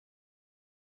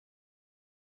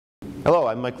Hello,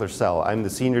 I'm Mike Lercel. I'm the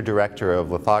Senior Director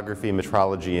of Lithography,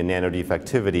 Metrology and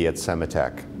Nanodefectivity at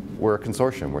SEMATECH. We're a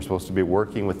consortium. We're supposed to be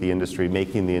working with the industry,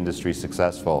 making the industry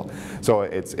successful. So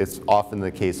it's often the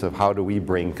case of how do we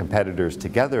bring competitors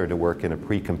together to work in a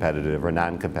pre-competitive or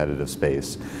non-competitive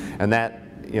space. And that,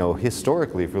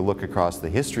 historically, if we look across the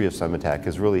history of SEMATECH,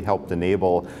 has really helped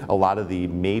enable a lot of the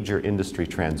major industry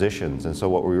transitions. And so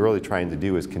what we're really trying to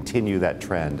do is continue that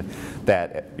trend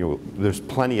that, there's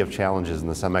plenty of challenges in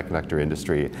the semiconductor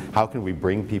industry. How can we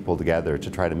bring people together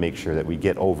to try to make sure that we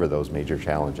get over those major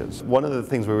challenges? One of the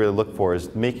things we really look for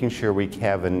is making sure we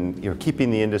have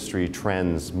keeping the industry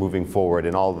trends moving forward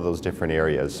in all of those different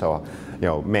areas. So,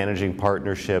 managing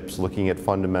partnerships, looking at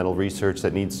fundamental research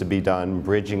that needs to be done,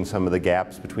 bridging some of the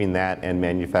gaps between that and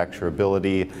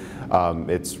manufacturability.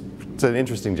 It's an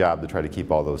interesting job to try to keep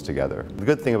all those together. The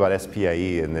good thing about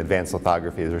SPIE and advanced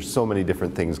lithography is there's so many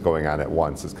different things going on at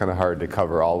once. It's kind of hard to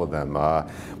cover all of them.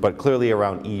 But clearly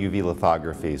around EUV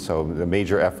lithography, so the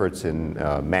major efforts in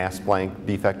mass blank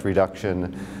defect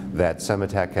reduction, that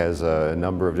SEMATECH has a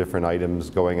number of different items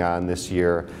going on this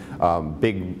year.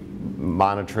 Big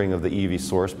monitoring of the EUV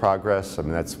source progress. I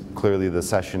mean, that's clearly the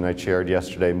session I chaired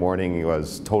yesterday morning. It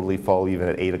was totally full even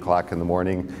at 8 o'clock in the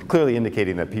morning, clearly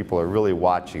indicating that people are really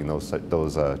watching those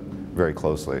very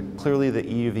closely. Clearly the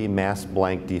EUV mass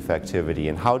blank defectivity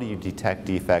and how do you detect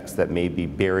defects that may be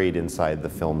buried inside the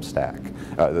film stack,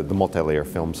 the multi-layer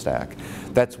film stack.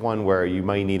 That's one where you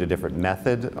might need a different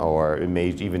method, or it may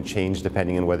even change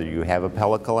depending on whether you have a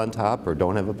pellicle on top or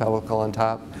don't have a pellicle on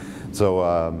top.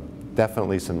 So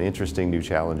definitely some interesting new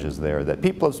challenges there that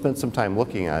people have spent some time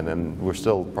looking at, and we're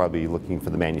still probably looking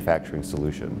for the manufacturing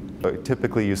solution. But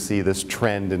typically you see this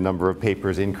trend in number of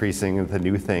papers increasing into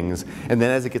new things, and then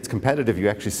as it gets competitive you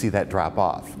actually see that drop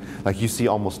off. Like you see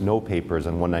almost no papers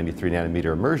on 193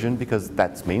 nanometer immersion because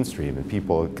that's mainstream and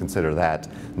people consider that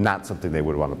not something they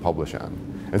would want to publish on.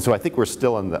 And so I think we're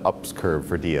still on the ups curve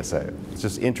for DSA. It's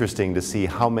just interesting to see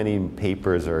how many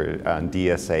papers are on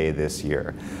DSA this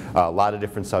year. A lot of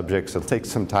different subjects. It'll take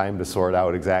some time to sort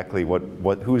out exactly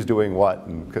who's doing what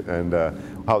and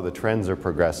how the trends are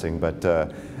progressing,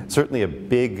 but certainly a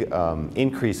big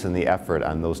increase in the effort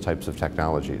on those types of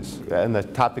technologies. And the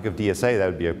topic of DSA, that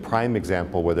would be a prime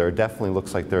example where there definitely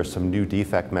looks like there are some new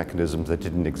defect mechanisms that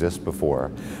didn't exist before.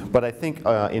 But I think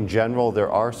in general there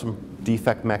are some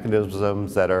defect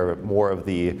mechanisms that are more of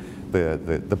the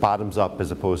bottoms up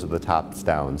as opposed to the tops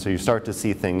down. So you start to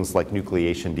see things like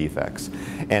nucleation defects,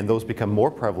 and those become more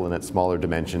prevalent at smaller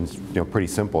dimensions. Pretty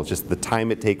simple. It's just the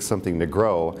time it takes something to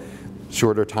grow,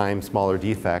 shorter time, smaller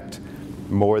defect.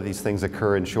 More of these things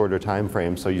occur in shorter time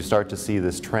frames, so you start to see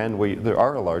this trend where there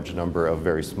are a large number of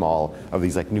very small of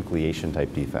these like nucleation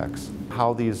type defects.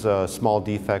 How these small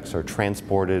defects are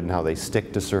transported and how they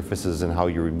stick to surfaces and how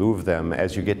you remove them,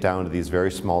 as you get down to these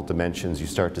very small dimensions, you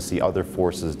start to see other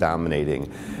forces dominating.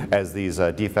 As these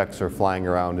defects are flying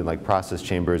around in like process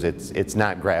chambers, it's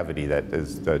not gravity that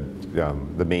is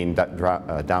the main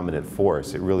dominant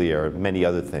force. It really are many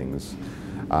other things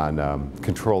on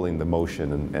controlling the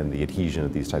motion and the adhesion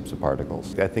of these types of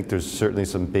particles. I think there's certainly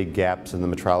some big gaps in the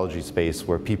metrology space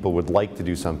where people would like to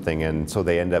do something, and so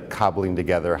they end up cobbling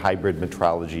together hybrid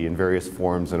metrology in various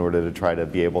forms in order to try to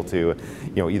be able to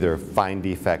either find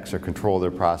defects or control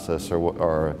their process,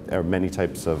 or many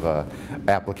types of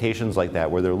applications like that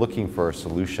where they're looking for a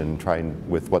solution trying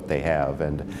with what they have,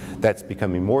 and that's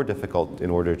becoming more difficult in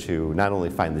order to not only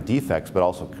find the defects but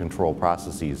also control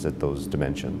processes at those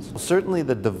dimensions. Certainly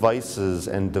the devices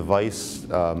and device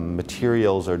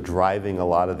materials are driving a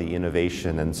lot of the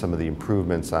innovation and some of the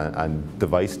improvements on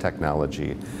device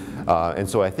technology. And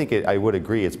so I think I would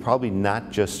agree it's probably not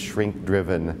just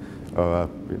shrink-driven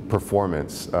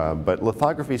performance, but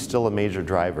lithography is still a major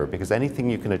driver, because anything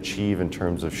you can achieve in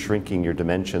terms of shrinking your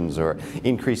dimensions or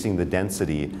increasing the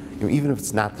density, even if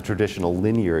it's not the traditional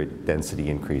linear density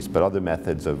increase, but other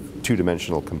methods of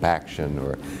two-dimensional compaction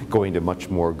or going to much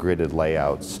more gridded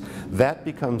layouts, that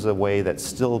becomes a way that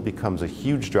still becomes a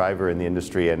huge driver in the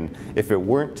industry. And if it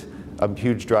weren't a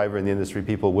huge driver in the industry,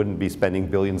 people wouldn't be spending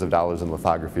billions of dollars in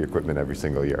lithography equipment every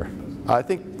single year. I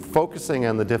think focusing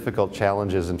on the difficult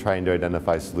challenges and trying to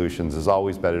identify solutions is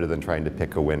always better than trying to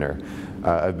pick a winner.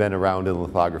 I've been around in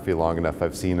lithography long enough.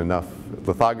 I've seen enough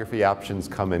lithography options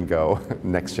come and go.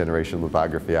 Next generation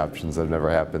lithography options have never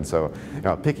happened. So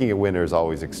picking a winner is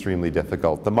always extremely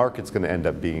difficult. The market's going to end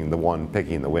up being the one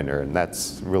picking the winner, and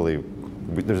that's really,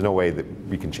 there's no way that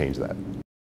we can change that.